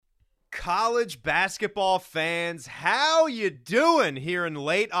college basketball fans? How you doing here in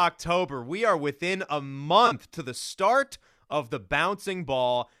late October? We are within a month to the start of the bouncing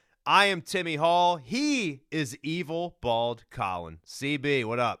ball. I am Timmy Hall. He is Evil Bald Colin. CB,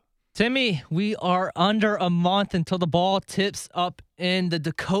 what up? Timmy, we are under a month until the ball tips up in the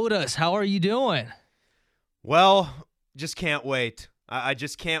Dakotas. How are you doing? Well, just can't wait. I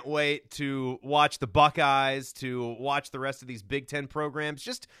just can't wait to watch the Buckeyes, to watch the rest of these Big Ten programs.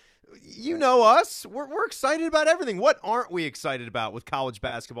 Just, you know us. We're excited about everything. What aren't we excited about with college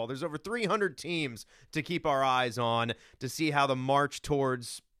basketball? There's over 300 teams to keep our eyes on to see how the march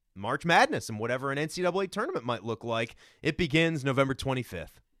towards March Madness and whatever an NCAA tournament might look like. It begins November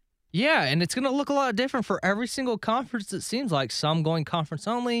 25th. Yeah, and it's going to look a lot different for every single conference, it seems like. Some going conference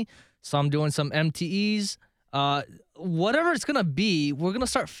only, some doing some MTEs. Whatever it's going to be, we're going to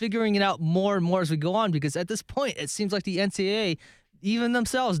start figuring it out more and more as we go on, because at this point, it seems like the NCAA, even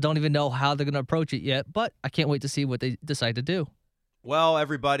themselves, don't even know how they're going to approach it yet, but I can't wait to see what they decide to do. Well,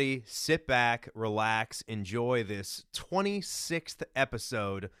 everybody, sit back, relax, enjoy this 26th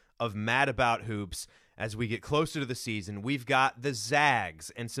episode of Mad About Hoops. As we get closer to the season, we've got the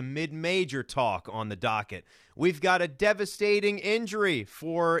Zags and some mid-major talk on the docket. We've got a devastating injury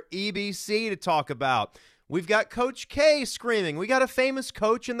for EBC to talk about. We've got Coach K screaming. We got a famous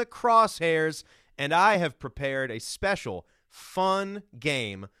coach in the crosshairs. And I have prepared a special, fun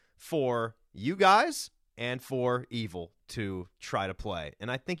game for you guys and for Evil to try to play. And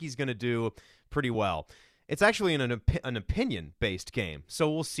I think he's going to do pretty well. It's actually an opinion-based game, so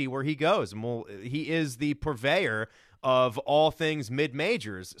we'll see where he goes. And he is the purveyor of all things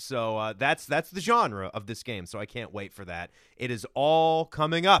mid-majors, so that's the genre of this game, so I can't wait for that. It is all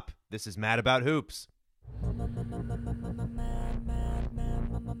coming up. This is Mad About Hoops. 5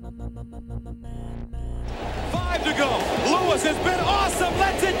 to go. Lewis has been awesome.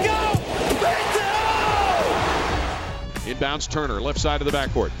 Lets it go. Inbounds Turner, left side of the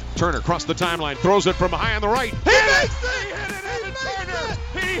backcourt. Turner across the timeline, throws it from high on the right. He hit it, Turner!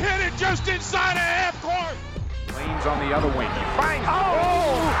 He hit it just inside of half court. Lane's on the other wing. He finds.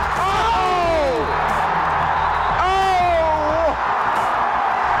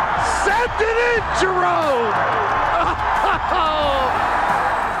 Send it in, Jerome!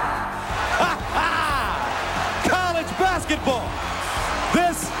 College basketball.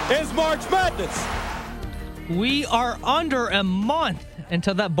 This is March Madness. We are under a month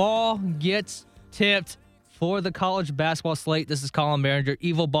until that ball gets tipped for the college basketball slate. This is Colin Behringer,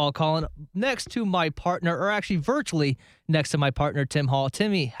 Evil Bald Colin, next to my partner, or actually virtually next to my partner, Tim Hall.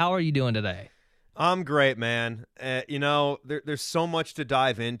 Timmy, how are you doing today? I'm great, man. There's so much to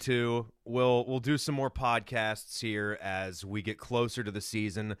dive into. We'll do some more podcasts here as we get closer to the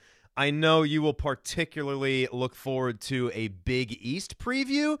season. I know you will particularly look forward to a Big East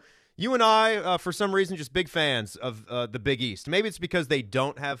preview. You and I, for some reason, just big fans of the Big East. Maybe it's because they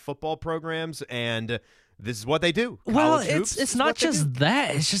don't have football programs, and this is what they do. Well, it's not just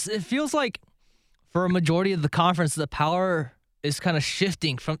that. It's just it feels like for a majority of the conference, the power is kind of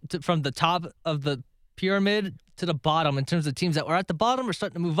shifting from the top of the pyramid to the bottom in terms of teams that were at the bottom are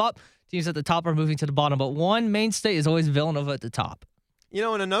starting to move up. Teams at the top are moving to the bottom, but one mainstay is always Villanova at the top. You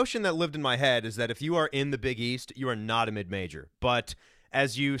know, and a notion that lived in my head is that if you are in the Big East, you are not a mid-major. But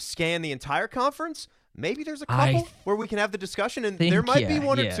as you scan the entire conference, maybe there's a couple where we can have the discussion, and there might be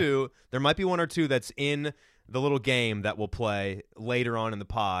one or two. There might be one or two that's in the little game that we'll play later on in the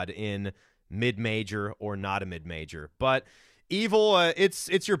pod in mid-major or not a mid-major. But Evil,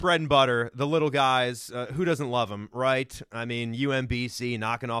 it's your bread and butter. The little guys, who doesn't love them, right? I mean, UMBC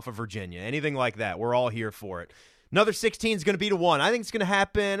knocking off of Virginia, anything like that. We're all here for it. Another 16 is going to be to 1. I think it's going to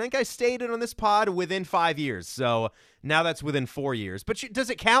happen. I think I stated on this pod within 5 years. So now that's within 4 years. But does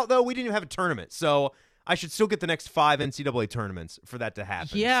it count, though? We didn't even have a tournament. So I should still get the next 5 NCAA tournaments for that to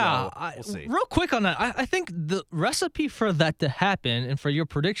happen. Yeah. So we'll see. Real quick on that, I think the recipe for that to happen and for your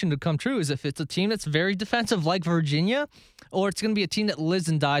prediction to come true is if it's a team that's very defensive like Virginia, or it's going to be a team that lives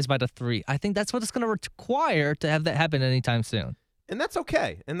and dies by the 3. I think that's what it's going to require to have that happen anytime soon. And that's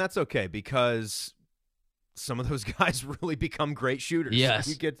okay. Because some of those guys really become great shooters.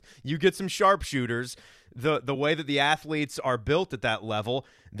 Yes. You get some sharp shooters. The way that the athletes are built at that level,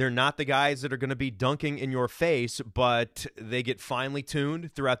 they're not the guys that are going to be dunking in your face, but they get finely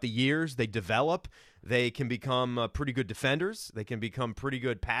tuned throughout the years. They develop. They can become pretty good defenders. They can become pretty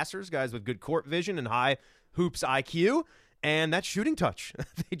good passers, guys with good court vision and high hoops IQ. And that's shooting touch.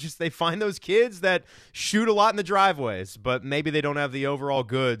 They find those kids that shoot a lot in the driveways, but maybe they don't have the overall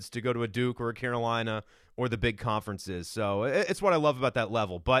goods to go to a Duke or a Carolina or the big conferences. So it's what I love about that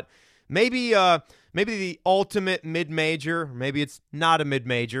level. But maybe the ultimate mid-major, maybe it's not a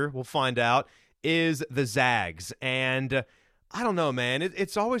mid-major, we'll find out, is the Zags. And I don't know, man.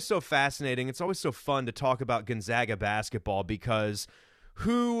 It's always so fascinating. It's always so fun to talk about Gonzaga basketball because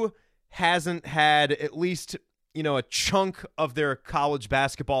who hasn't had at least, a chunk of their college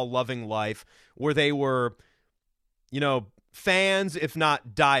basketball loving life where they were, fans, if not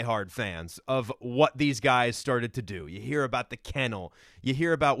diehard fans, of what these guys started to do. You hear about the kennel. You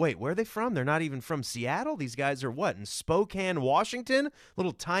hear about, wait, where are they from? They're not even from Seattle? These guys are what, in Spokane, Washington?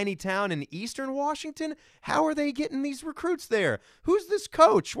 Little tiny town in eastern Washington? How are they getting these recruits there? Who's this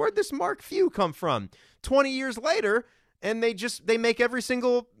coach? Where'd this Mark Few come from? 20 years later, and they make every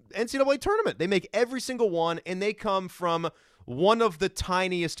single NCAA tournament. They make every single one, and they come from one of the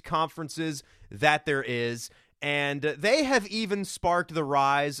tiniest conferences that there is. And they have even sparked the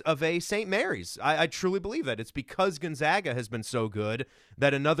rise of a St. Mary's. I truly believe that. It's because Gonzaga has been so good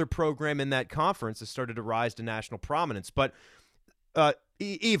that another program in that conference has started to rise to national prominence. But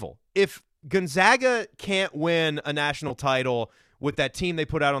Evil, if Gonzaga can't win a national title with that team they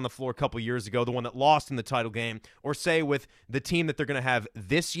put out on the floor a couple years ago, the one that lost in the title game, or say with the team that they're going to have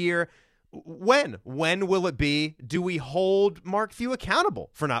this year, when will it be? Do we hold Mark Few accountable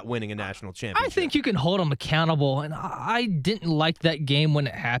for not winning a national championship? I think you can hold him accountable, and I didn't like that game when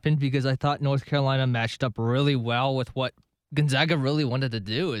it happened because I thought North Carolina matched up really well with what Gonzaga really wanted to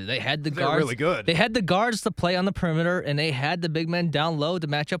do. They had the guards. They're really good. They had the guards to play on the perimeter, and they had the big men down low to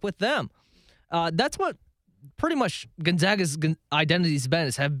match up with them. That's what pretty much Gonzaga's identity's been,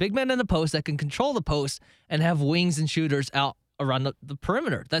 is have big men in the post that can control the post and have wings and shooters out around the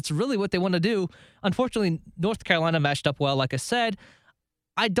perimeter. That's really what they want to do. Unfortunately, North Carolina matched up well, like I said.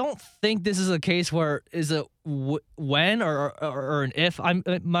 I don't think this is a case where is a when or an if. It's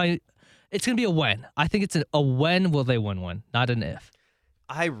going to be a when. I think it's a when will they win one, not an if.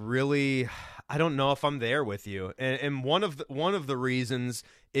 I don't know if I'm there with you. And one of the reasons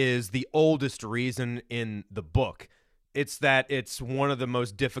is the oldest reason in the book. It's that it's one of the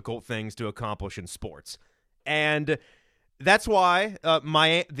most difficult things to accomplish in sports. And that's why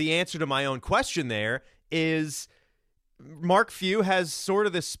the answer to my own question there is Mark Few has sort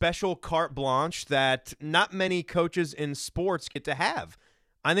of this special carte blanche that not many coaches in sports get to have.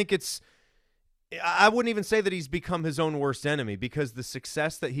 I wouldn't even say that he's become his own worst enemy, because the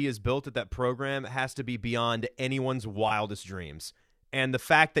success that he has built at that program has to be beyond anyone's wildest dreams. And the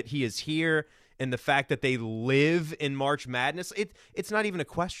fact that he is here and the fact that they live in March Madness, it's not even a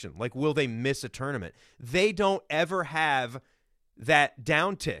question. Like, will they miss a tournament? They don't ever have that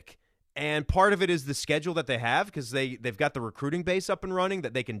downtick. And part of it is the schedule that they have, because they've got the recruiting base up and running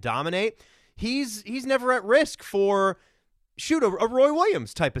that they can dominate. He's never at risk for a Roy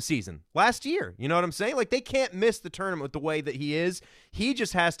Williams type of season last year. You know what I'm saying? Like, they can't miss the tournament the way that he is. He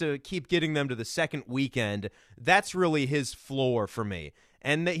just has to keep getting them to the second weekend. That's really his floor for me.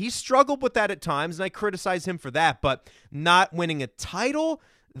 And he struggled with that at times, and I criticize him for that. But not winning a title,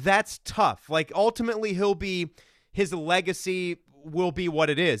 that's tough. Like, ultimately, his legacy will be what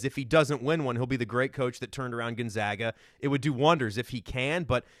it is. If he doesn't win one, he'll be the great coach that turned around Gonzaga. It would do wonders if he can,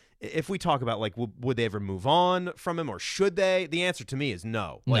 but if we talk about, like, would they ever move on from him, or should they? The answer to me is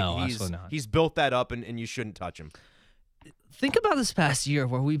no. Like, no, absolutely not. He's built that up, and you shouldn't touch him. Think about this past year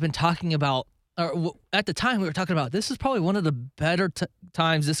where we've been talking about, or at the time we were talking about, this is probably one of the better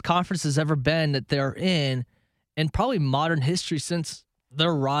times this conference has ever been that they're in probably modern history since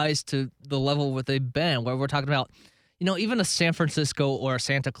their rise to the level where they've been, where we're talking about, even a San Francisco or a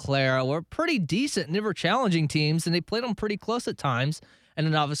Santa Clara were pretty decent, never challenging teams, and they played them pretty close at times. And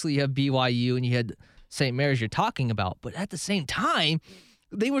then obviously you have BYU and you had St. Mary's you're talking about. But at the same time,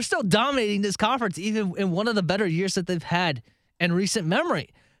 they were still dominating this conference, even in one of the better years that they've had in recent memory.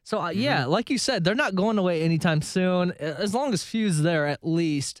 So, yeah, like you said, they're not going away anytime soon, as long as Few's there at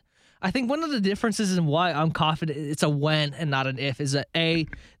least. I think one of the differences in why I'm confident it's a when and not an if is that, A,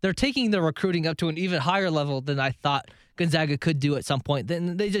 they're taking their recruiting up to an even higher level than I thought Gonzaga could do at some point.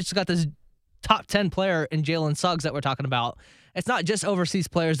 Then they just got this top 10 player in Jalen Suggs that we're talking about. It's not just overseas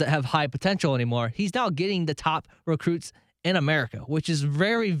players that have high potential anymore. He's now getting the top recruits in America, which is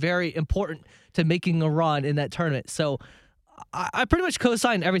very, very important to making a run in that tournament. So I pretty much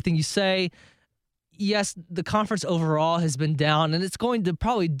co-sign everything you say. Yes, the conference overall has been down, and it's going to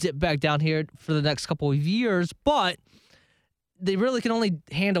probably dip back down here for the next couple of years, but they really can only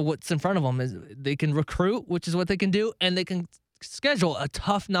handle what's in front of them. They can recruit, which is what they can do, and they can schedule a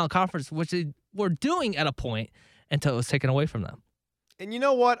tough non-conference, which they were doing at a point until it was taken away from them. And you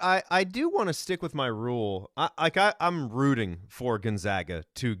know what? I do want to stick with my rule. I'm rooting for Gonzaga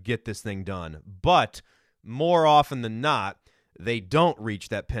to get this thing done, but more often than not, they don't reach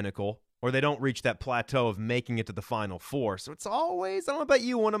that pinnacle or they don't reach that plateau of making it to the Final Four. So it's always, I don't know about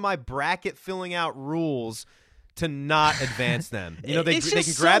you, one of my bracket filling out rules to not advance them. You know, they can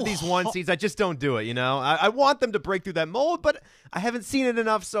grab these one seeds. I just don't do it, you know. I want them to break through that mold, but I haven't seen it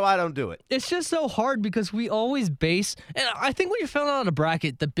enough, so I don't do it. It's just so hard because we always base, and I think when you're filling out a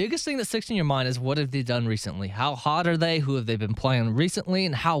bracket, the biggest thing that sticks in your mind is what have they done recently? How hot are they? Who have they been playing recently?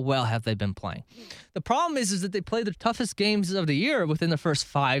 And how well have they been playing? The problem is that they play the toughest games of the year within the first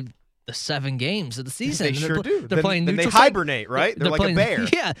 5 to 7 games of the season. They sure do. They're playing then neutral they hibernate, right? They're like playing, a bear.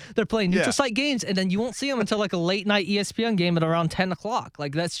 Yeah, they're playing neutral site games, and then you won't see them until like a late night ESPN game at around 10 o'clock.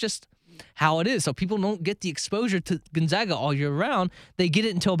 Like, that's just how it is. So people don't get the exposure to Gonzaga all year round. They get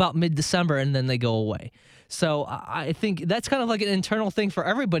it until about mid-December, and then they go away. So I think that's kind of like an internal thing for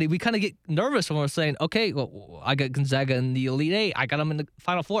everybody. We kind of get nervous when we're saying, okay, well, I got Gonzaga in the Elite Eight. I got them in the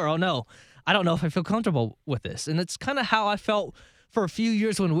Final Four. Oh, no. I don't know if I feel comfortable with this. And it's kind of how I felt for a few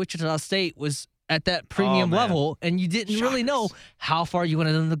years when Wichita State was at that premium level, and you didn't really know how far you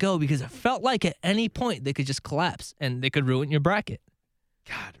wanted them to go because it felt like at any point they could just collapse and they could ruin your bracket.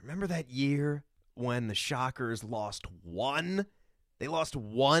 God, remember that year when the Shockers lost one? They lost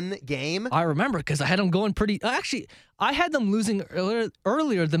one game? I remember because I had them going pretty. Actually, I had them losing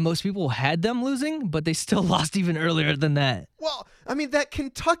earlier than most people had them losing, but they still lost even earlier than that. Well, I mean, that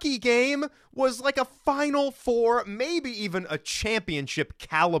Kentucky game was like a Final Four, maybe even a championship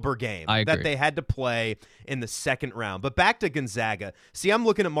caliber game that they had to play in the second round. But back to Gonzaga. See, I'm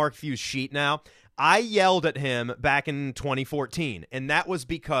looking at Mark Few's sheet now. I yelled at him back in 2014, and that was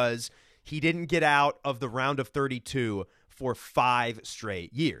because he didn't get out of the round of 32 for 5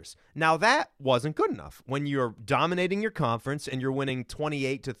 straight years. Now, that wasn't good enough. When you're dominating your conference and you're winning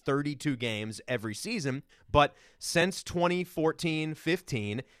 28 to 32 games every season, but since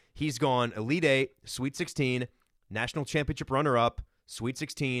 2014-15, he's gone Elite Eight, Sweet 16, National Championship runner-up, Sweet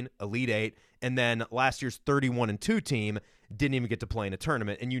 16, Elite Eight, and then last year's 31-2 team didn't even get to play in a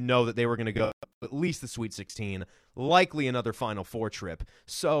tournament, and you know that they were going to go at least the Sweet 16, likely another Final Four trip.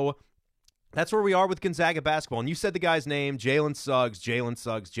 So that's where we are with Gonzaga basketball. And you said the guy's name, Jalen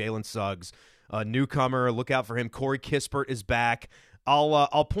Suggs, a newcomer. Look out for him. Corey Kispert is back.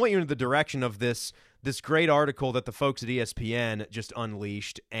 I'll point you in the direction of this great article that the folks at ESPN just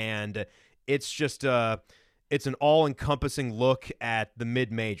unleashed, and it's just it's an all-encompassing look at the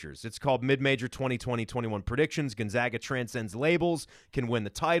mid-majors. It's called Mid-Major 2020-21 Predictions. Gonzaga transcends labels, can win the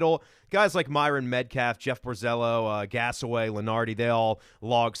title. Guys like Myron Metcalf, Jeff Borzello, Gassaway, Lenardi, they all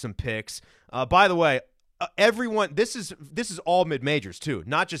log some picks. By the way, everyone, this is all mid-majors too,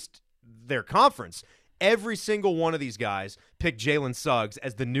 not just their conference. Every single one of these guys picked Jalen Suggs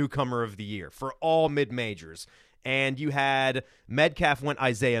as the newcomer of the year for all mid-majors. And you had Metcalf went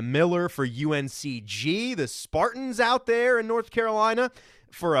Isaiah Miller for UNCG, the Spartans out there in North Carolina,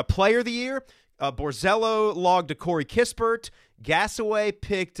 for a player of the year. Borzello logged to Corey Kispert. Gassaway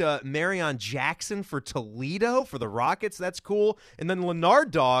picked Marion Jackson for Toledo for the Rockets. That's cool. And then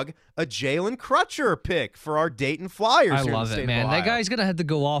Leonard Dog, a Jalen Crutcher pick for our Dayton Flyers. I love it, man. That guy's going to have to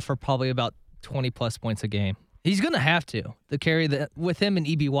go off for probably about 20-plus points a game. He's going to have to carry that with him and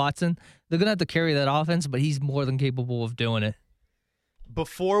E.B. Watson. They're going to have to carry that offense, but he's more than capable of doing it.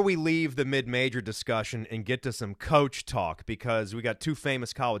 Before we leave the mid-major discussion and get to some coach talk, because we got 2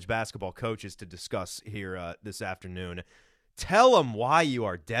 famous college basketball coaches to discuss here this afternoon, tell them why you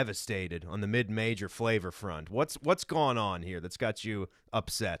are devastated on the mid-major flavor front. What's going on here that's got you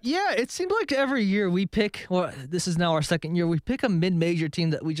upset? Yeah, it seems like every year we pick, well, this is now our second year, we pick a mid-major team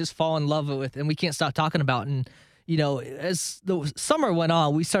that we just fall in love with and we can't stop talking about. And, you know, as the summer went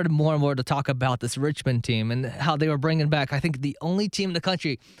on, we started more and more to talk about this Richmond team and how they were bringing back, I think, the only team in the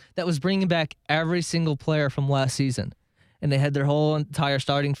country that was bringing back every single player from last season. And they had their whole entire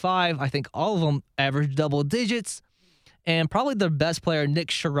starting 5. I think all of them averaged double digits. And probably their best player, Nick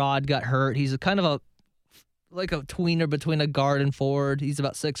Sherrod, got hurt. He's a kind of a tweener between a guard and forward. He's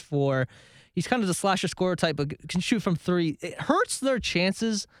about 6'4". He's kind of the slasher scorer type, but can shoot from 3. It hurts their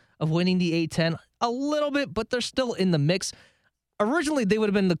chances of winning the A-10 a little bit, but they're still in the mix. Originally, they would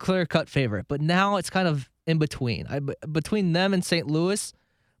have been the clear-cut favorite, but now it's kind of in between. Between them and St. Louis,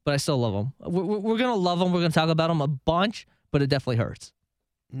 but I still love them. We're going to love them. We're going to talk about them a bunch, but it definitely hurts.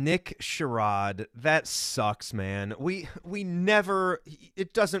 Nick Sherrod, that sucks, man. We never,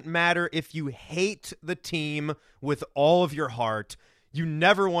 it doesn't matter if you hate the team with all of your heart, you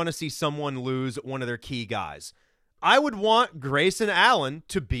never want to see someone lose one of their key guys. I would want Grayson Allen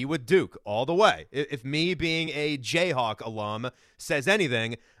to be with Duke all the way. If me being a Jayhawk alum says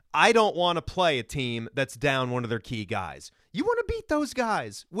anything, I don't want to play a team that's down one of their key guys. You want to beat those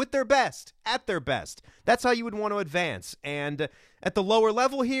guys with their best, at their best. That's how you would want to advance. And at the lower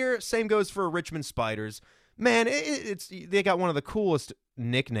level here, same goes for Richmond Spiders. Man, they got one of the coolest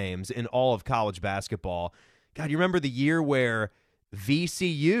nicknames in all of college basketball. God, you remember the year where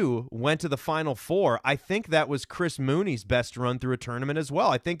VCU went to the Final Four? I think that was Chris Mooney's best run through a tournament as well.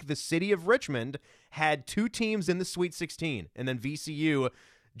 I think the city of Richmond had 2 teams in the Sweet 16, and then VCU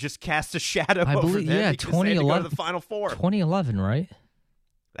just cast a shadow over them because they had to go to the Final Four. 2011, right?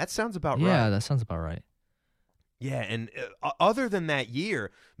 That sounds about right. Yeah, that sounds about right. Yeah, and other than that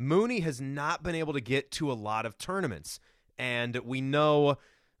year, Mooney has not been able to get to a lot of tournaments, and we know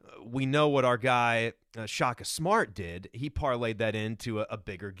what our guy Shaka Smart did. He parlayed that into a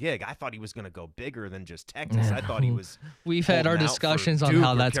bigger gig. I thought he was going to go bigger than just Texas. I thought he was. We've had our discussions on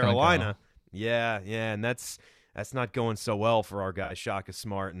how that's going to go. Yeah, and that's not going so well for our guy Shaka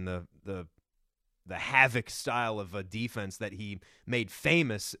Smart and the havoc style of a defense that he made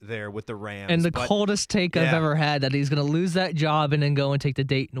famous there with the Rams. And the coldest take I've ever had, that he's going to lose that job and then go and take the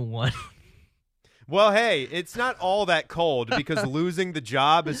Dayton one. Well, hey, it's not all that cold because losing the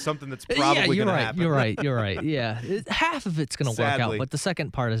job is something that's probably going to happen. You're right. Yeah, half of it's going to work out, but the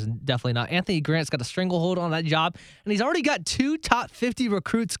second part is definitely not. Anthony Grant's got a stranglehold on that job, and he's already got 2 top 50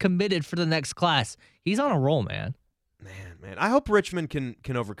 recruits committed for the next class. He's on a roll, man. Man, I hope Richmond can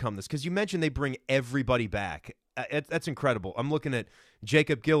overcome this, because you mentioned they bring everybody back. That's incredible. I'm looking at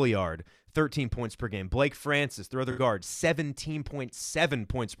Jacob Gilliard, 13 points per game. Blake Francis, their other guard, 17.7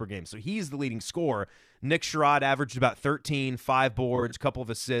 points per game. So he's the leading scorer. Nick Sherrod averaged about 13, 5 boards, a couple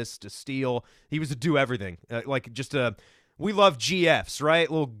of assists, a steal. He was a do-everything. We love GFs, right?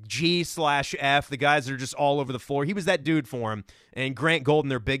 Little G/F, the guys that are just all over the floor. He was that dude for him. And Grant Golden,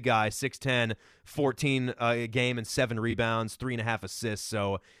 their big guy, 6'10", 14 a game and 7 rebounds, 3.5 assists.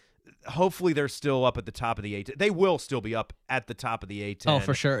 So hopefully they're still up at the top of the A10. They will still be up at the top of the A10. Oh,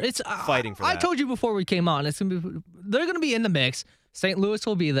 for sure. It's fighting for that. I told you before we came on, they're going to be in the mix. St. Louis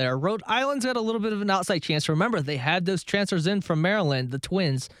will be there. Rhode Island's got a little bit of an outside chance. Remember, they had those transfers in from Maryland, the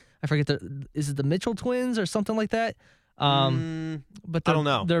twins. I forget, is it the Mitchell twins or something like that? But I don't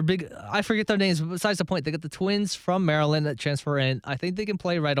know. They're big. I forget their names, but besides the point, they got the twins from Maryland that transfer in. I think they can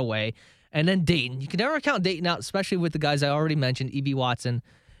play right away. And then Dayton. You can never count Dayton out, especially with the guys I already mentioned, E.B. Watson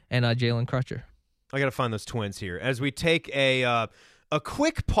and Jalen Crutcher. I got to find those twins here. As we take a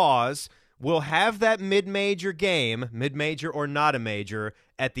quick pause, we'll have that mid-major game, mid-major or not a major,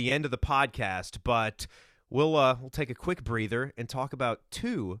 at the end of the podcast. But we'll take a quick breather and talk about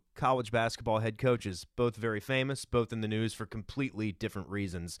 2 college basketball head coaches, both very famous, both in the news for completely different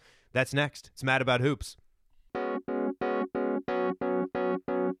reasons. That's next. It's Mad About Hoops.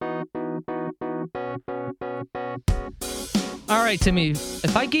 All right, Timmy,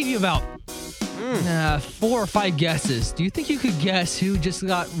 if I gave you about 4 or 5 guesses, do you think you could guess who just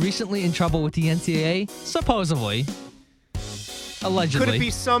got recently in trouble with the NCAA? Supposedly. Allegedly. Could it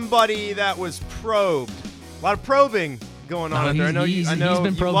be somebody that was probed? A lot of probing going on out there. I know you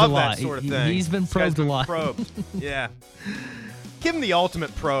love that sort of thing. He's been probed a lot. Yeah. Give him the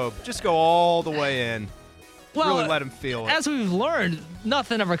ultimate probe. Just go all the way in. Well, really let him feel it. As we've learned,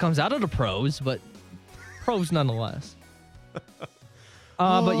 nothing ever comes out of the pros, but pros nonetheless.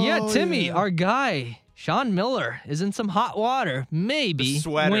 But yeah, Timmy, our guy, Sean Miller, is in some hot water. Maybe.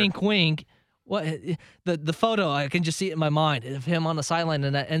 Wink, wink. What the photo, I can just see it in my mind of him on the sideline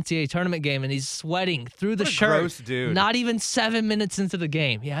in that NCAA tournament game, and he's sweating through the shirt. Gross dude. Not even 7 minutes into the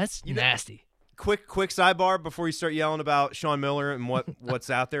game. Yeah, it's nasty. Quick sidebar before you start yelling about Sean Miller and what's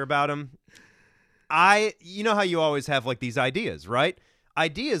out there about him. You know how you always have like these ideas, right?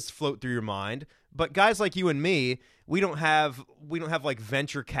 Ideas float through your mind, but guys like you and me, we don't have like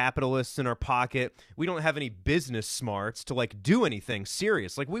venture capitalists in our pocket. We don't have any business smarts to like do anything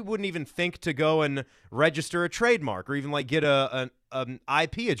serious. Like we wouldn't even think to go and register a trademark or even like get an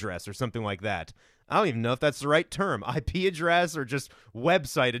IP address or something like that. I don't even know if that's the right term, IP address or just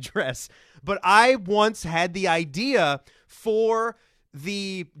website address. But I once had the idea for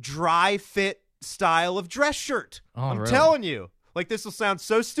the dry fit style of dress shirt. Oh, I'm really? telling you. Like, this will sound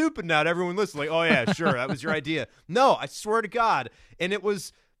so stupid now to everyone listening. Like, oh, yeah, sure, that was your idea. No, I swear to God. And it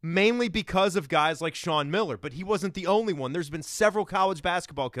was mainly because of guys like Sean Miller, but he wasn't the only one. There's been several college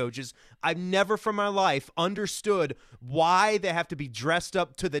basketball coaches. I've never from my life understood why they have to be dressed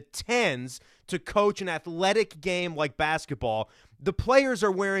up to the 10s to coach an athletic game like basketball. the players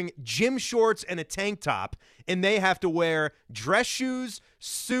are wearing gym shorts and a tank top, and they have to wear dress shoes,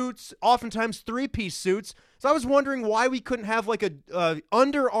 suits, oftentimes three-piece suits. So I was wondering why we couldn't have like a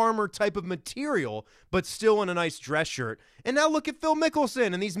Under Armour type of material, but still in a nice dress shirt. And now look at Phil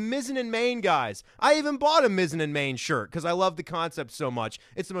Mickelson and these Mizzen and Main guys. I even bought a Mizzen and Main shirt because I love the concept so much.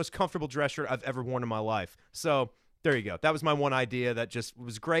 It's the most comfortable dress shirt I've ever worn in my life. So there you go. That was my one idea that just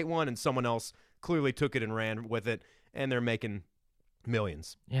was a great one, and someone else clearly took it and ran with it, and they're making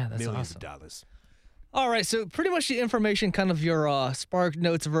millions. Yeah, that's millions awesome. of dollars. All right, so pretty much the information, kind of your Spark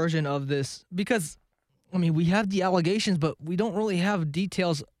Notes version of this, because, I mean, we have the allegations, but we don't really have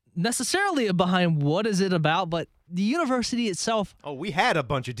details necessarily behind what is it about, but the university itself. Oh, we had a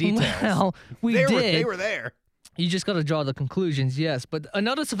bunch of details. Well, we they did. They were there. You just got to draw the conclusions, yes. But a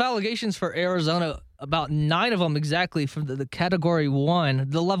notice of allegations for Arizona, about 9 of them exactly from the Category 1,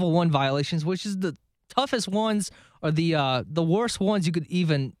 the Level 1 violations, which is the toughest ones or the worst ones you could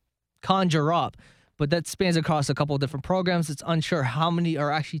even conjure up. But that spans across a couple of different programs. It's unsure how many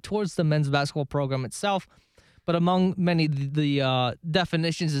are actually towards the men's basketball program itself. But among many, the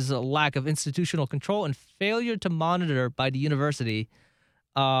definitions is a lack of institutional control and failure to monitor by the university.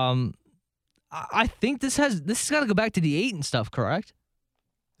 I think this has got to go back to the Ayton stuff, correct?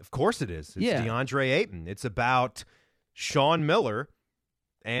 Of course it is. It's Yeah. DeAndre Ayton. It's about Sean Miller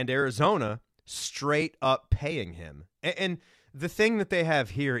and Arizona straight up paying him. And the thing that they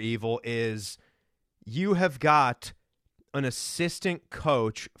have here, Evil, is you have got an assistant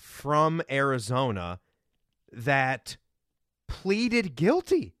coach from Arizona that pleaded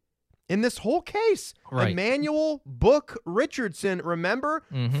guilty in this whole case. Right. Emmanuel Book Richardson, remember?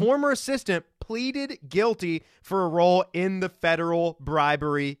 Former assistant, pleaded guilty for a role in the federal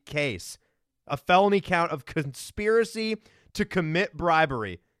bribery case. A felony count of conspiracy to commit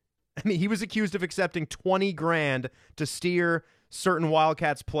bribery. I mean, he was accused of accepting $20,000 to steer certain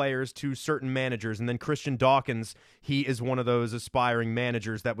Wildcats players to certain managers. And then Christian Dawkins, he is one of those aspiring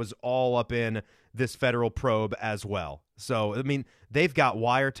managers that was all up in this federal probe as well. So, I mean, they've got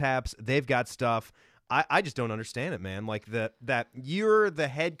wiretaps. They've got stuff. I just don't understand it, man. Like that you're the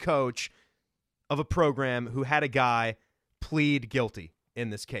head coach of a program who had a guy plead guilty in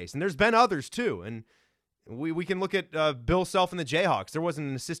this case. And there's been others too. And we can look at Bill Self and the Jayhawks. There wasn't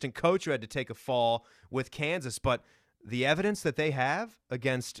an assistant coach who had to take a fall with Kansas, but the evidence that they have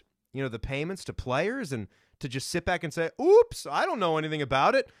against, the payments to players and to just sit back and say, oops, I don't know anything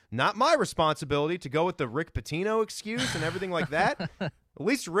about it. Not my responsibility to go with the Rick Pitino excuse and everything like that. At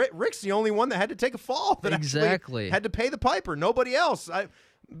least Rick's the only one that had to take a fall. That Exactly. actually had to pay the piper. Nobody else.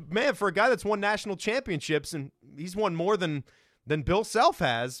 Man, for a guy that's won national championships and he's won more than Bill Self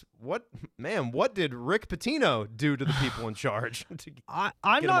has, what did Rick Pitino do to the people in charge?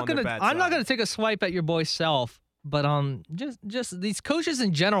 I'm not gonna take a swipe at your boy Self, but just these coaches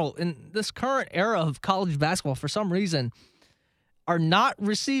in general in this current era of college basketball, for some reason, are not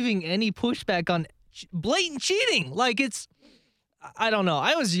receiving any pushback on blatant cheating. Like I don't know.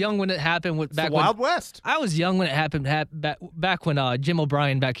 I was young when it happened. The Wild West. I was young when it happened. Back when Jim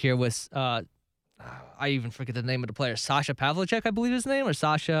O'Brien back here was. I even forget the name of the player. Sasha Pavlicek, I believe his name, or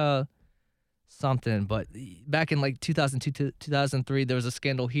Sasha something. But back in like 2002, 2003, there was a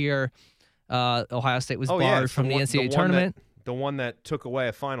scandal here. Ohio State was barred from the NCAA tournament. The one that took away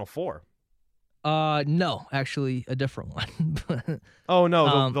a Final Four. No, actually a different one. Oh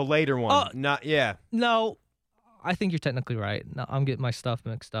no, the later one. No, I think you're technically right. No, I'm getting my stuff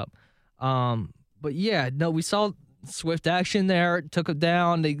mixed up. But yeah, no, we saw swift action there. Took it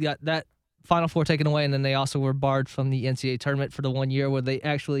down. They got that Final Four taken away, and then they also were barred from the NCAA tournament for the 1 year where they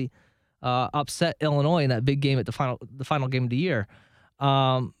actually upset Illinois in that big game at the final game of the year.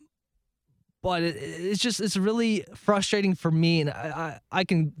 But it's really frustrating for me, and I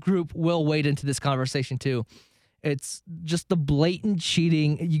can group Will Wade into this conversation too. It's just the blatant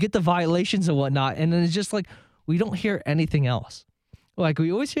cheating. You get the violations and whatnot, and then it's just like we don't hear anything else. Like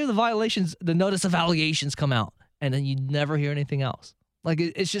we always hear the violations, the notice of allegations come out, and then you never hear anything else. Like,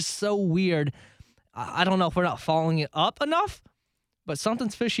 it's just so weird. I don't know if we're not following it up enough, but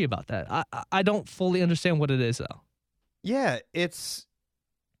something's fishy about that. I don't fully understand what it is, though. Yeah, it's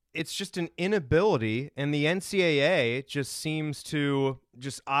just an inability, and the NCAA just seems to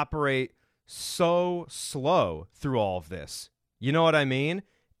just operate so slow through all of this. You know what I mean?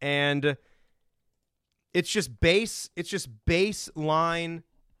 And it's just baseline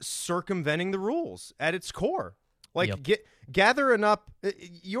circumventing the rules at its core. Like, gathering up,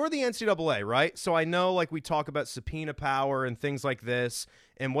 you're the NCAA, right? So I know, like, we talk about subpoena power and things like this,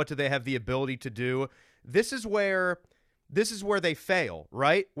 and what do they have the ability to do. This is where this is where they fail,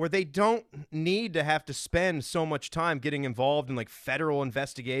 right? Where they don't need to have to spend so much time getting involved in like federal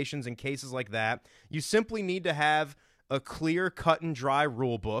investigations and cases like that. You simply need to have a clear, cut and dry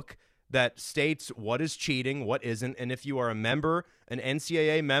rule book that states what is cheating, what isn't. And if you are a member, an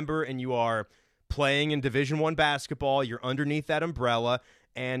NCAA member, and you are playing in Division I basketball, you're underneath that umbrella.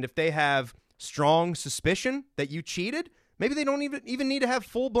 And if they have strong suspicion that you cheated, maybe they don't even need to have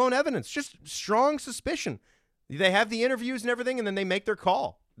full-blown evidence, just strong suspicion. They have the interviews and everything, and then they make their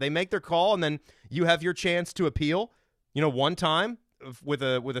call. They make their call, and then you have your chance to appeal, one time with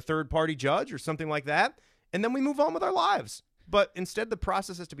a third-party judge or something like that, and then we move on with our lives. But instead, the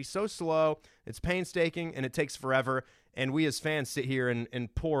process has to be so slow, it's painstaking, and it takes forever. And we as fans sit here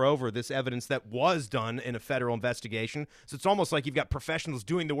and pore over this evidence that was done in a federal investigation. So it's almost like you've got professionals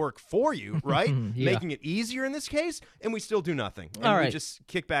doing the work for you, right? Yeah. Making it easier in this case, and we still do nothing. And All right. we just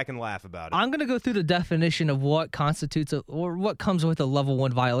kick back and laugh about it. I'm going to go through the definition of what constitutes or what comes with a level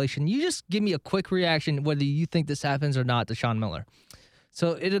 1 violation. You just give me a quick reaction whether you think this happens or not to Sean Miller.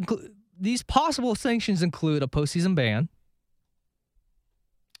 So these possible sanctions include a postseason ban.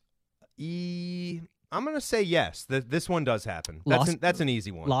 I'm going to say yes. This one does happen. That's an easy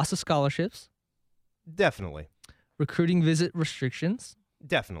one. Loss of scholarships. Definitely. Recruiting visit restrictions.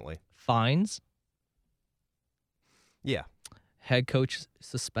 Definitely. Fines. Yeah. Head coach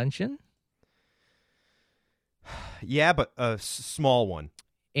suspension. Yeah, but a small one.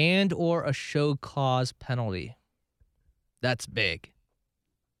 And or a show cause penalty. That's big.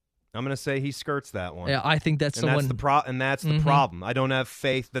 I'm going to say he skirts that one. Yeah, I think that's and the that's one. And that's the problem. I don't have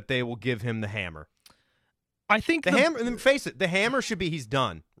faith that they will give him the hammer. I think the hammer. And then face it, the hammer should be he's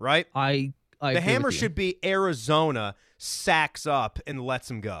done, right? I the hammer should be Arizona sacks up and lets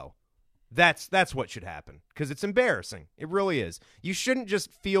him go. That's what should happen because it's embarrassing. It really is. You shouldn't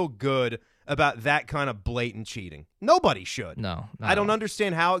just feel good about that kind of blatant cheating. Nobody should. No. I don't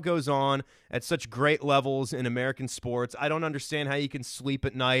understand how it goes on at such great levels in American sports. I don't understand how you can sleep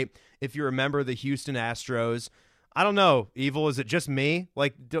at night if you're a member of the Houston Astros. I don't know, Evil. Is it just me?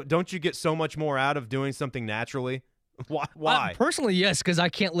 Like, don't you get so much more out of doing something naturally? Why? Personally, yes, because I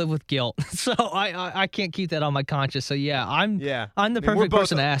can't live with guilt, so I can't keep that on my conscience. So yeah, I'm the perfect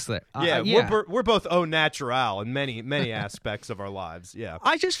person to ask that. We're both au natural in many aspects of our lives. Yeah,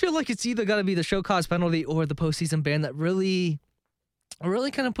 I just feel like it's either got to be the show cause penalty or the postseason ban that really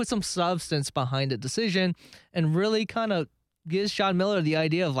kind of puts some substance behind a decision and really kind of gives Sean Miller the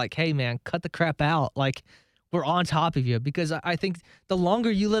idea of like, hey man, cut the crap out, like. We're on top of you because I think the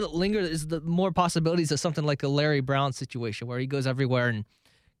longer you let it linger is the more possibilities of something like a Larry Brown situation where he goes everywhere and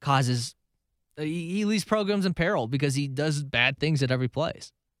causes he leaves programs in peril because he does bad things at every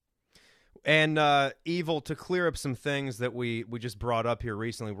place. And Evil, to clear up some things that we just brought up here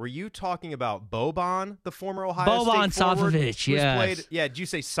recently, were you talking about Boban, the former Ohio State forward? Sophovich, yes. Did you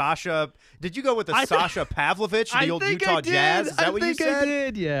say Sasha? Did you go with Sasha Pavlovich, the old Utah Jazz? Is that what you said? I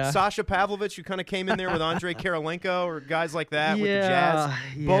did, yeah. Sasha Pavlovich, who kind of came in there with Andre Karolinko or guys like that with the Jazz.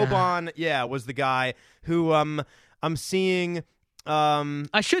 Yeah. Boban, was the guy who I'm seeing.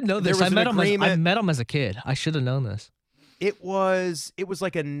 I should know this. I met him as a kid. I should have known this. It was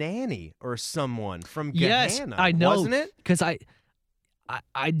like a nanny or someone from Gahanna. Yes, I know, wasn't it? Because I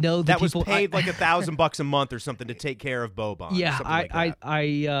know that was paid like $1,000 a month or something to take care of Boban. Yeah,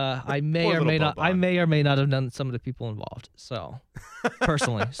 I may or may not. I may or may not have known some of the people involved. So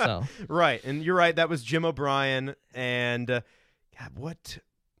personally, so right, and you're right. That was Jim O'Brien, and God, what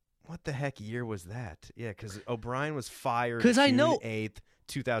the heck year was that? Yeah, because O'Brien was fired. June 8th.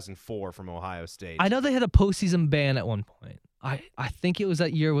 2004 from Ohio State. I know they had a postseason ban at one point. I think it was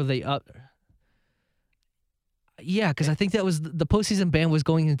that year where they Yeah, because I think that was the postseason ban was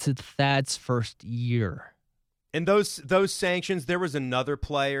going into Thad's first year. And those sanctions, there was another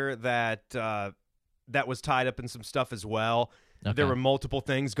player that was tied up in some stuff as well. Okay. There were multiple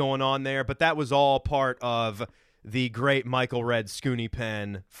things going on there, but that was all part of the great Michael Redd Scooney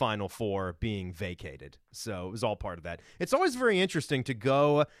Penn Final Four being vacated. So it was all part of that. It's always very interesting to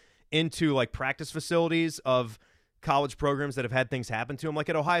go into like practice facilities of college programs that have had things happen to them. Like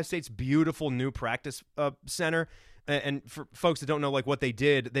at Ohio State's beautiful new practice center. And for folks that don't know like what they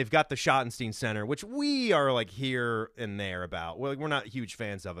did, they've got the Schottenstein Center, which we are like here and there about. We're not huge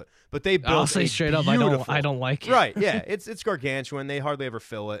fans of it, but they built. I'll say straight up, I don't like it. Right? Yeah, it's gargantuan. They hardly ever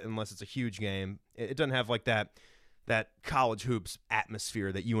fill it unless it's a huge game. It doesn't have like that college hoops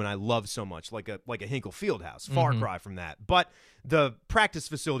atmosphere that you and I love so much, like a Hinkle Fieldhouse. Far cry from that. But the practice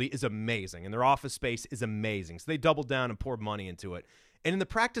facility is amazing, and their office space is amazing. So they doubled down and poured money into it. And in the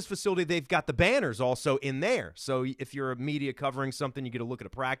practice facility, they've got the banners also in there. So if you're a media covering something, you get a look at a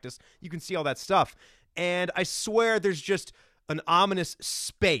practice, you can see all that stuff. and I swear there's just an ominous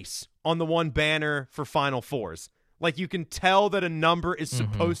space on the one banner for Final Fours. Like, you can tell that a number is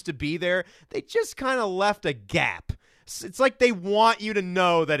supposed to be there. They just kind of left a gap. It's like they want you to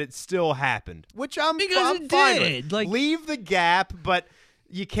know that it still happened, which I'm fine with. Like, leave the gap, but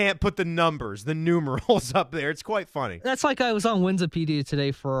you can't put the numbers, the numerals up there. It's quite funny. That's like I was on Winsipedia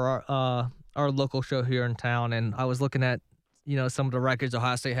today for our local show here in town, and I was looking at, some of the records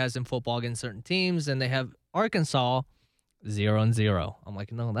Ohio State has in football against certain teams, and they have Arkansas 0-0. I'm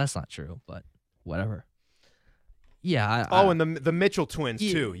like, no, that's not true, but whatever. Yeah. And the Mitchell twins,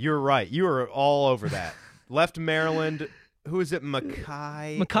 too. You're right. You were all over that. Left Maryland. Who is it?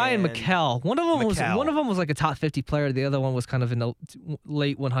 Mackay and McKell. One of them was like a top 50 player. The other one was kind of in the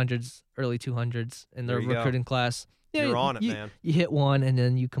late 100s, early 200s in their recruiting class. Yeah, You're on it, man. You hit one, and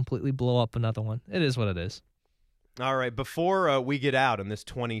then you completely blow up another one. It is what it is. All right, before we get out on this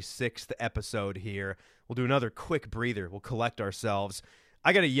 26th episode here, we'll do another quick breather. We'll collect ourselves.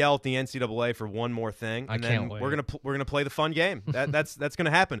 I got to yell at the NCAA for one more thing, and then we're gonna play the fun game. That's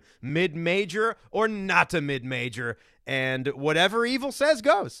gonna happen. Mid-major or not a mid-major, and whatever Evil says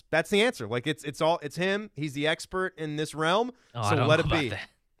goes. That's the answer. Like it's him. He's the expert in this realm. So let it be.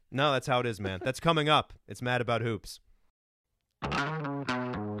 No, that's how it is, man. That's coming up. It's Mad About Hoops.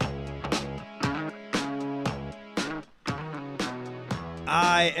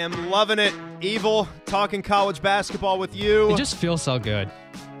 I am loving it. Evil, talking college basketball with you. It just feels so good.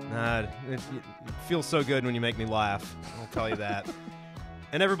 It feels so good when you make me laugh. I'll tell you that.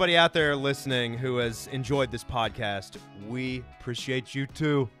 And everybody out there listening who has enjoyed this podcast, we appreciate you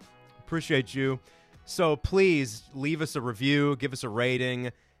too. Appreciate you. So please leave us a review, give us a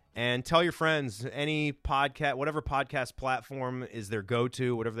rating, and tell your friends any podcast, whatever podcast platform is their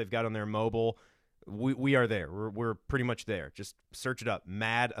go-to, whatever they've got on their mobile. We are there. We're pretty much there. Just search it up.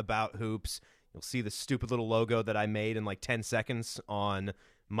 Mad About Hoops. You'll see the stupid little logo that I made in like 10 seconds on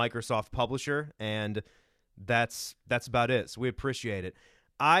Microsoft Publisher, and that's about it. So we appreciate it.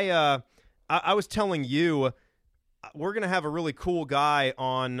 I was telling you we're going to have a really cool guy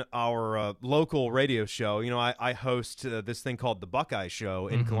on our local radio show. I host this thing called The Buckeye Show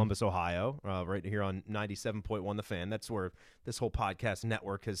in Columbus, Ohio, right here on 97.1 The Fan. That's where this whole podcast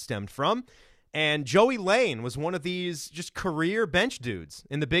network has stemmed from. And Joey Lane was one of these just career bench dudes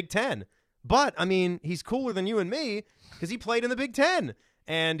in the Big Ten. But, I mean, he's cooler than you and me because he played in the Big Ten.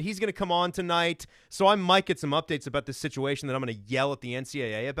 And he's going to come on tonight. So I might get some updates about this situation that I'm going to yell at the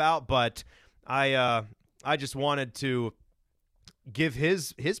NCAA about. But I just wanted to give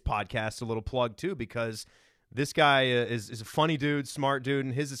his podcast a little plug, too, because this guy is a funny dude, smart dude,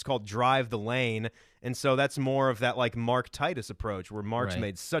 and his is called Drive the Lane. And so that's more of that like Mark Titus approach where Mark's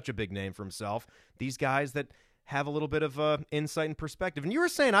made such a big name for himself. These guys that have a little bit of insight and perspective. And you were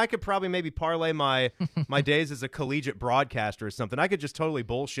saying I could probably maybe parlay my days as a collegiate broadcaster or something. I could just totally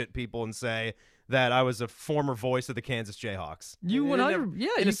bullshit people and say that I was a former voice of the Kansas Jayhawks.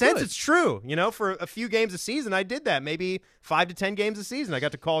 In a sense, it's true. For a few games a season, I did that. Maybe 5 to 10 games a season. I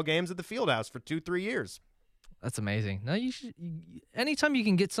got to call games at the Fieldhouse for 2-3 years. That's amazing. No, you should. Anytime you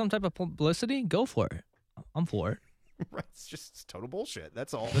can get some type of publicity, go for it. I'm for it. Right, it's total bullshit.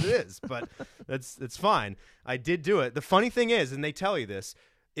 That's all that it is. But it's fine. I did do it. The funny thing is, and they tell you this,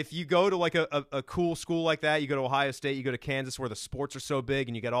 if you go to like a cool school like that, you go to Ohio State, you go to Kansas where the sports are so big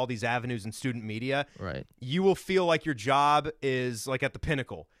and you get all these avenues in student media, right? You will feel like your job is like at the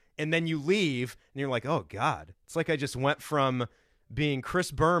pinnacle. And then you leave and you're like, oh God, it's like I just went from being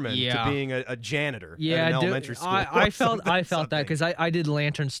Chris Berman to being a janitor at an elementary school. I felt that because I did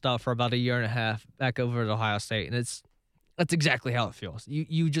lantern stuff for about a year and a half back over at Ohio State, and that's exactly how it feels.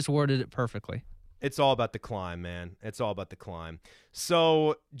 You just worded it perfectly. It's all about the climb, man. It's all about the climb.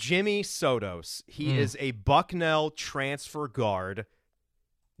 So Jimmy Sotos, he is a Bucknell transfer guard.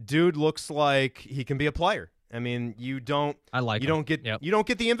 Dude looks like he can be a player. I mean, you don't get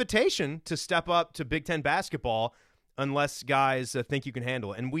the invitation to step up to Big Ten basketball unless guys think you can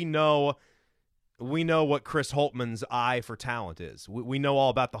handle it. And we know what Chris Holtman's eye for talent is. We know all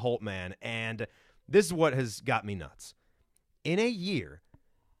about the Holt man, and this is what has got me nuts. In a year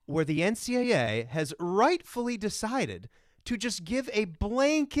where the NCAA has rightfully decided to just give a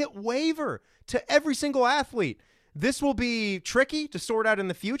blanket waiver to every single athlete. This will be tricky to sort out in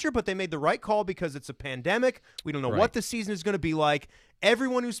the future, but they made the right call because it's a pandemic. We don't know what the season is going to be like.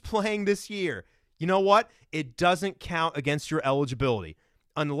 Everyone who's playing this year, you know what? It doesn't count against your eligibility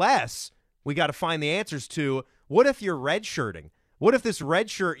unless we got to find the answers to what if you're redshirting? What if this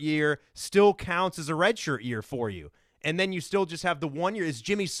redshirt year still counts as a redshirt year for you? And then you still just have the 1 year. Is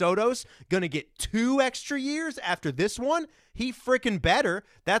Jimmy Sotos going to get 2 extra years after this one? He freaking better.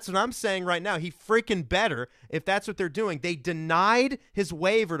 That's what I'm saying right now. He freaking better if that's what they're doing. They denied his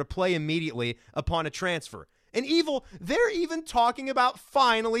waiver to play immediately upon a transfer. And they're even talking about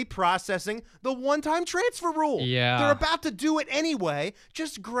finally processing the one-time transfer rule. Yeah. They're about to do it anyway.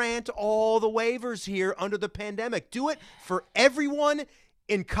 Just grant all the waivers here under the pandemic. Do it for everyone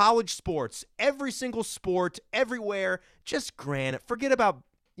in college sports, every single sport, everywhere. Just grant it. Forget about,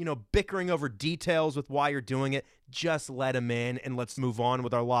 bickering over details with why you're doing it. Just let them in and let's move on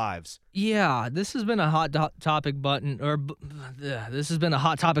with our lives. Yeah, this has been a hot topic this has been a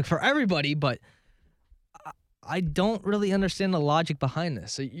hot topic for everybody, but I don't really understand the logic behind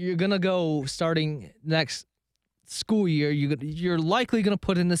this. So you're going to go starting next school year, you're likely going to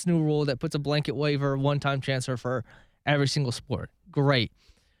put in this new rule that puts a blanket waiver, one-time transfer for every single sport. Great.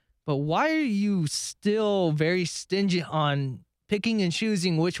 But why are you still very stingy on picking and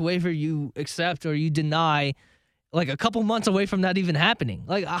choosing which waiver you accept or you deny, like a couple months away from that even happening?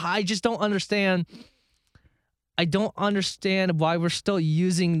 Like, I just don't understand. I don't understand why we're still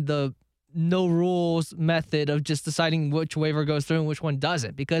using the no rules method of just deciding which waiver goes through and which one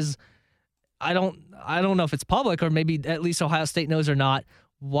doesn't, because I don't know if it's public, or maybe at least Ohio State knows or not,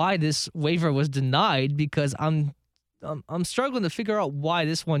 why this waiver was denied, because I'm struggling to figure out why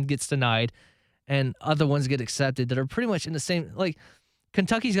this one gets denied and other ones get accepted that are pretty much in the same. Like,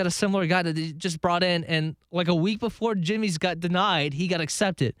 Kentucky's got a similar guy that they just brought in, and like a week before Jimmy's got denied, he got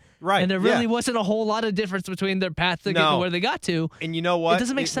accepted. Right. And there really wasn't a whole lot of difference between their path to get to where they got to. And you know what? It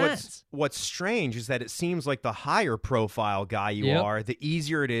doesn't make sense. What's strange is that it seems like the higher profile guy you are, the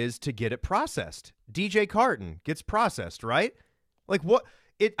easier it is to get it processed. DJ Carton gets processed, right? Like, what?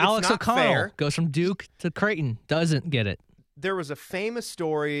 It's Alex not O'Connell fair. goes from Duke to Creighton, doesn't get it. There was a famous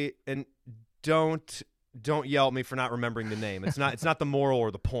story, and don't yell at me for not remembering the name. It's not the moral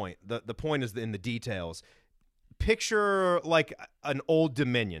or the point. The point is in the details. Picture like an Old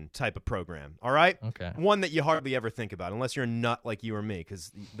Dominion type of program, all right? Okay. One that you hardly ever think about unless you're a nut like you or me,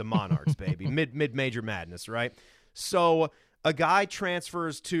 because the Monarchs, baby. Mid-major madness, right? So a guy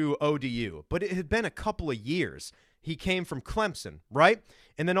transfers to ODU, but it had been a couple of years. He came from Clemson, right?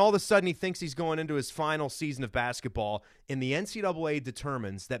 And then all of a sudden he thinks he's going into his final season of basketball, and the NCAA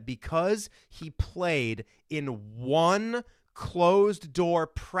determines that because he played in one closed-door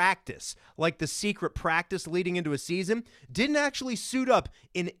practice, like the secret practice leading into a season, didn't actually suit up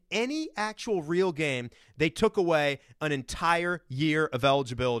in any actual real game, they took away an entire year of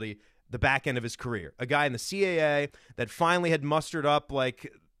eligibility, the back end of his career. A guy in the CAA that finally had mustered up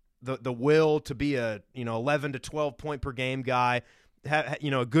like the will to be a 11 to 12 point per game guy,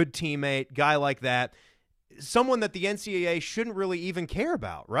 a good teammate, guy like that, someone that the NCAA shouldn't really even care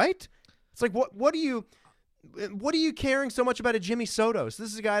about, right? It's like what are you caring so much about a Jimmy Sotos?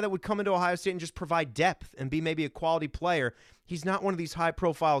 This is a guy that would come into Ohio State and just provide depth and be maybe a quality player. He's not one of these high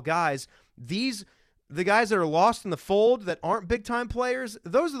profile guys. The guys that are lost in the fold that aren't big-time players,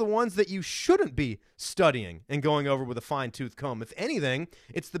 those are the ones that you shouldn't be studying and going over with a fine-tooth comb. If anything,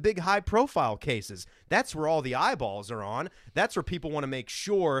 it's the big high-profile cases. That's where all the eyeballs are on. That's where people want to make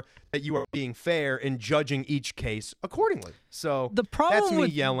sure that you are being fair in judging each case accordingly. So that's me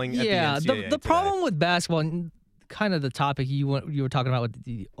yelling at the NCAA the problem with basketball, and kind of the topic you were talking about with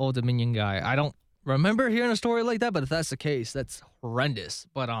the Old Dominion guy, I don't remember hearing a story like that, but if that's the case, that's horrendous.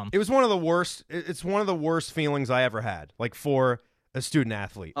 But it was one of the worst. It's one of the worst feelings I ever had, like for a student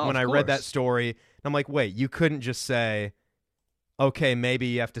athlete. When I read that story, I'm like, wait, you couldn't just say, okay, maybe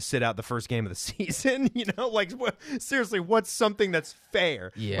you have to sit out the first game of the season. Seriously, what's something that's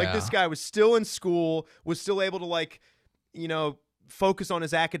fair? Yeah. Like, this guy was still in school, was still able to focus on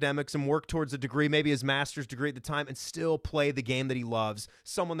his academics and work towards a degree, maybe his master's degree at the time, and still play the game that he loves.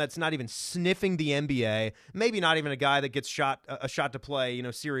 Someone that's not even sniffing the NBA, maybe not even a guy that gets a shot to play,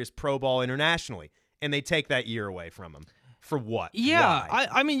 serious pro ball internationally, and they take that year away from him. For what? Yeah, why?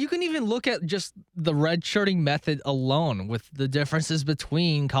 I mean, you can even look at just the redshirting method alone with the differences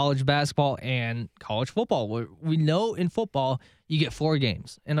between college basketball and college football. We know in football, you get 4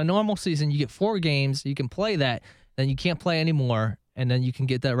 games. In a normal season, you get 4 games. You can play that. Then you can't play anymore, and then you can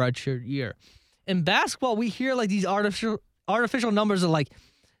get that redshirt year. In basketball, we hear like these artificial numbers of like,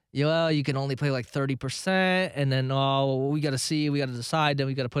 you can only play like 30%, and then we got to decide, then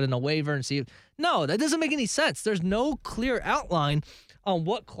we got to put in a waiver and see. No, that doesn't make any sense. There's no clear outline on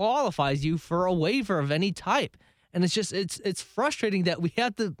what qualifies you for a waiver of any type, and it's just it's frustrating that we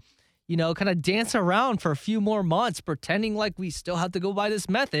have to, kind of dance around for a few more months pretending like we still have to go by this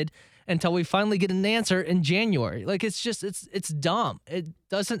method until we finally get an answer in January. Like, it's dumb. It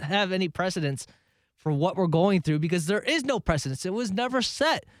doesn't have any precedence for what we're going through because there is no precedence. It was never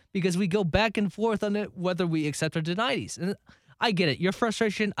set because we go back and forth on it whether we accept or deny these. And I get it. Your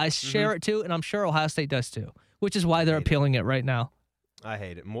frustration, I share it too, and I'm sure Ohio State does too, which is why they're appealing it right now. I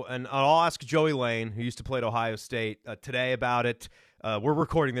hate it. And I'll ask Joey Lane, who used to play at Ohio State, today about it. We're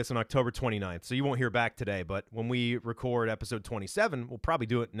recording this on October 29th, so you won't hear back today. But when we record episode 27, we'll probably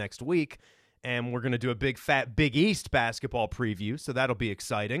do it next week. And we're going to do a big, fat Big East basketball preview, so that'll be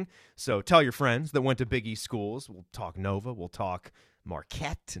exciting. So tell your friends that went to Big East schools. We'll talk Nova. We'll talk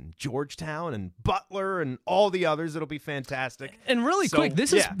Marquette and Georgetown and Butler and all the others. It'll be fantastic. And really quick,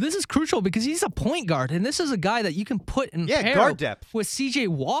 this is crucial because he's a point guard, and this is a guy that you can put in pair guard depth with C.J.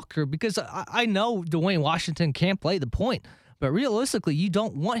 Walker because I know Dwayne Washington can't play the point, but realistically, you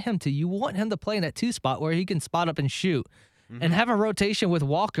don't want him to. You want him to play in that 2 spot where he can spot up and shoot. And have a rotation with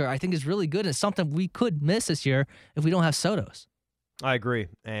Walker, I think, is really good. It's something we could miss this year if we don't have Sotos. I agree.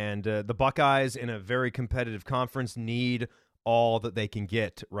 And the Buckeyes, in a very competitive conference, need all that they can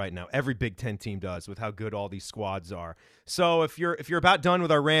get right now. Every Big Ten team does with how good all these squads are. So if you're about done with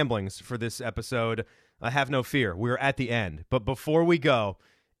our ramblings for this episode, have no fear. We're at the end. But before we go,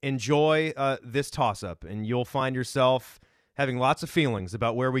 enjoy this toss-up, and you'll find yourself having lots of feelings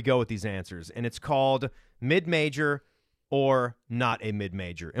about where we go with these answers. And it's called mid-major or not a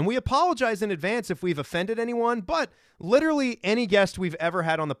mid-major. And we apologize in advance if we've offended anyone, but literally any guest we've ever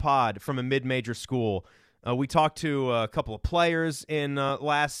had on the pod from a mid-major school. We talked to a couple of players in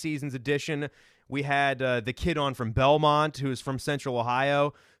last season's edition. We had the kid on from Belmont, who is from Central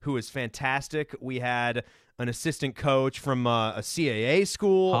Ohio, who is fantastic. We had an assistant coach from a CAA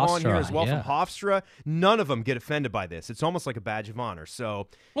school on here as well, from Hofstra. None of them get offended by this. It's almost like a badge of honor. So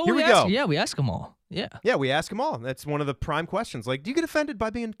here we go. Yeah, we ask them all. Yeah, we ask them all. That's one of the prime questions. Like, do you get offended by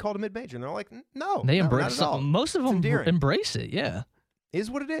being called a mid-major? And they're like, no. They embrace not at all. Most of them embrace it, yeah. Is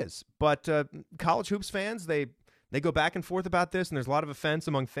what it is. But college hoops fans, they go back and forth about this, and there's a lot of offense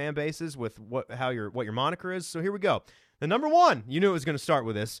among fan bases with what your moniker is. So here we go. The number one, you knew it was going to start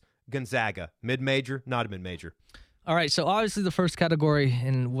with this, Gonzaga. Mid-major, not a mid-major. All right, so obviously the first category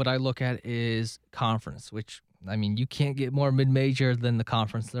and what I look at is conference, which, I mean, you can't get more mid-major than the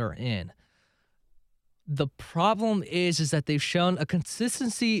conference they're in. The problem is that they've shown a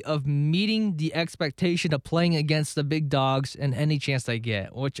consistency of meeting the expectation of playing against the big dogs in any chance they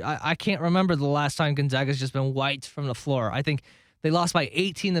get, which I can't remember the last time Gonzaga's just been wiped from the floor. I think they lost by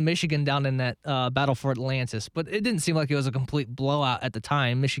 18 to Michigan down in that battle for Atlantis, but it didn't seem like it was a complete blowout at the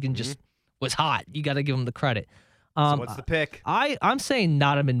time. Michigan just was hot. You got to give them the credit. So what's the pick? I'm saying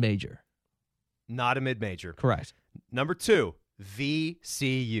not a mid-major. Not a mid-major. Correct. Number two,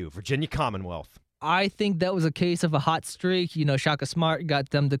 VCU, Virginia Commonwealth. I think that was a case of a hot streak. You know, Shaka Smart got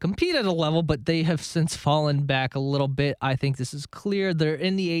them to compete at a level, but they have since fallen back a little bit. I think this is clear. They're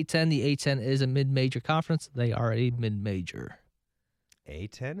in the A-10. The A-10 is a mid-major conference. They are a mid-major.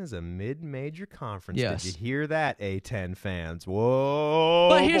 A-10 is a mid-major conference. Yes. Did you hear that, A-10 fans? Whoa,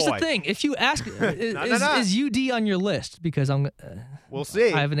 But here's the thing. If you ask, is UD on your list? Because we'll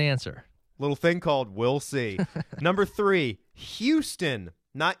see. I have an answer. Little thing called we'll see. Number three, Houston.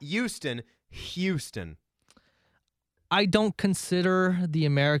 Not Houston, Houston. I don't consider the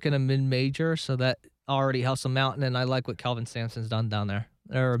American a mid-major, so that already helps them out. And I like what Kelvin Sampson's done down there.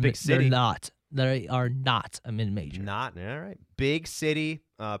 Big city. They are not a mid-major. Not, all right. Big city,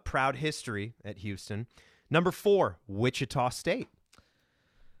 proud history at Houston. Number four, Wichita State.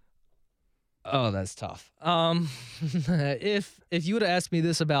 Oh, that's tough. If you would have asked me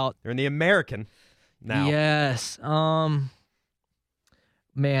this about... They're in the American now. Yes.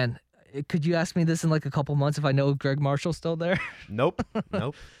 Man, could you ask me this in like a couple months if I know Greg Marshall's still there? Nope.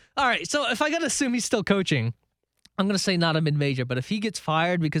 All right, so if I got to assume he's still coaching, I'm going to say not a mid-major. But if he gets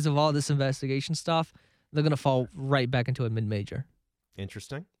fired because of all this investigation stuff, they're going to fall right back into a mid-major.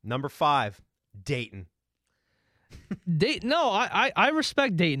 Interesting. Number five, Dayton. Dayton. No, I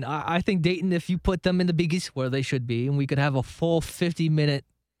respect Dayton. I think Dayton, if you put them in the Big East where they should be, and we could have a full 50-minute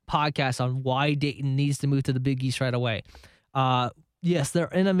podcast on why Dayton needs to move to the Big East right away. Yes, they're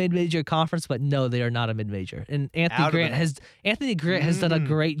in a mid-major conference, but no, they are not a mid-major. And Anthony Grant has done a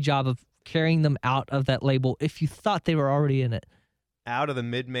great job of carrying them out of that label if you thought they were already in it. Out of the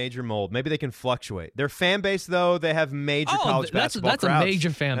mid-major mold. Maybe they can fluctuate. Their fan base, though, they have major college basketball that's crowds. A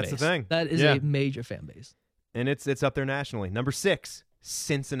major fan base. That's the thing. That is a major fan base. And it's up there nationally. Number six,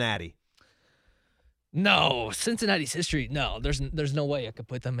 Cincinnati. No, Cincinnati's history. No, there's no way I could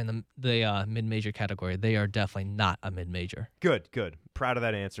put them in the mid-major category. They are definitely not a mid-major. Good. Proud of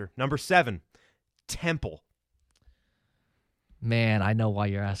that answer. Number seven, Temple. Man, I know why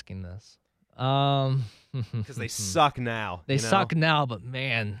you're asking this. because they suck now. They you know? suck now, but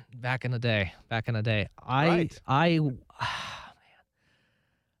man, back in the day, Right. man,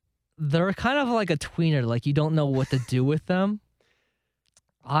 they're kind of like a tweener. Like you don't know what to do with them.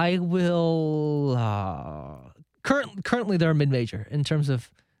 I will. Currently, they're a mid-major in terms of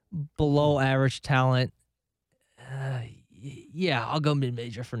below average talent. Yeah, I'll go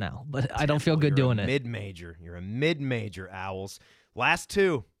mid-major for now, but I don't feel good doing it. Mid-major. You're a mid-major, Owls. Last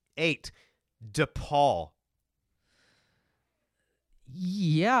two. 8. DePaul.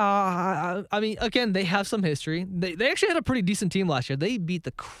 Yeah, I mean, again, they have some history. They actually had a pretty decent team last year. They beat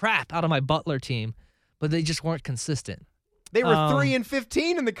the crap out of my Butler team, but they just weren't consistent. They were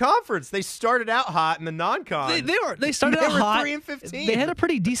 3-15 in the conference. They started out hot in the non-con. They started out hot. 3-15. They had a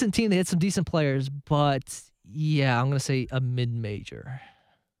pretty decent team. They had some decent players, but yeah, I'm gonna say a mid-major.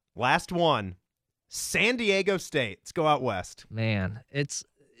 Last one. San Diego State. Let's go out west. Man,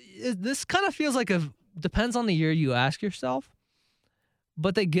 this kind of feels like depends on the year you ask yourself,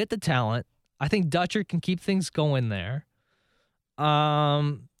 but they get the talent. I think Dutcher can keep things going there.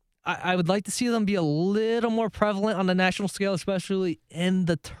 I would like to see them be a little more prevalent on the national scale, especially in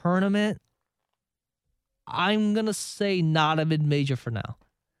the tournament. I'm going to say not a mid-major for now.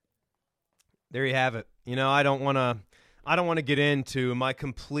 There you have it. You know, I don't want to get into my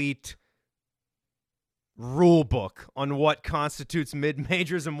complete rule book on what constitutes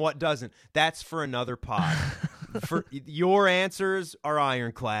mid-majors and what doesn't. That's for another pod. For your answers are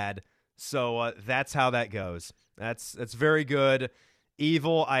ironclad. So that's how that goes. That's very good.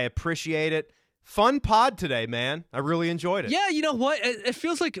 Evil, I appreciate it. Fun pod today, man. I really enjoyed it. Yeah, you know what? It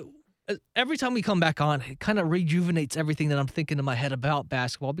feels like every time we come back on, it kind of rejuvenates everything that I'm thinking in my head about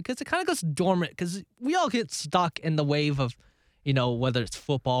basketball because it kind of goes dormant because we all get stuck in the wave of, you know, whether it's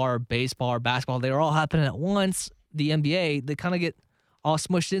football or baseball or basketball. They're all happening at once. The NBA, they kind of get all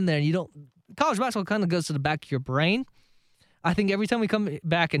smushed in there. And college basketball kind of goes to the back of your brain. I think every time we come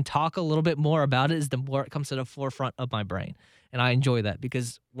back and talk a little bit more about it is the more it comes to the forefront of my brain. And I enjoy that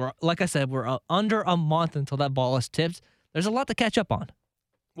because like I said, we're under a month until that ball is tipped. There's a lot to catch up on.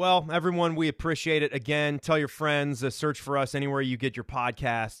 Well, everyone, we appreciate it. Again, tell your friends, search for us anywhere you get your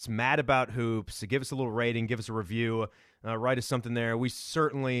podcasts, Mad About Hoops. Give us a little rating, give us a review, write us something there. We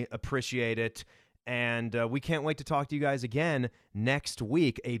certainly appreciate it. And we can't wait to talk to you guys again next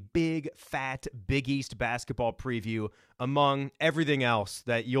week. A big, fat Big East basketball preview among everything else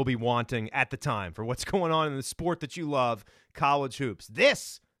that you'll be wanting at the time for what's going on in the sport that you love, college hoops.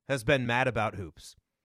 This has been Mad About Hoops.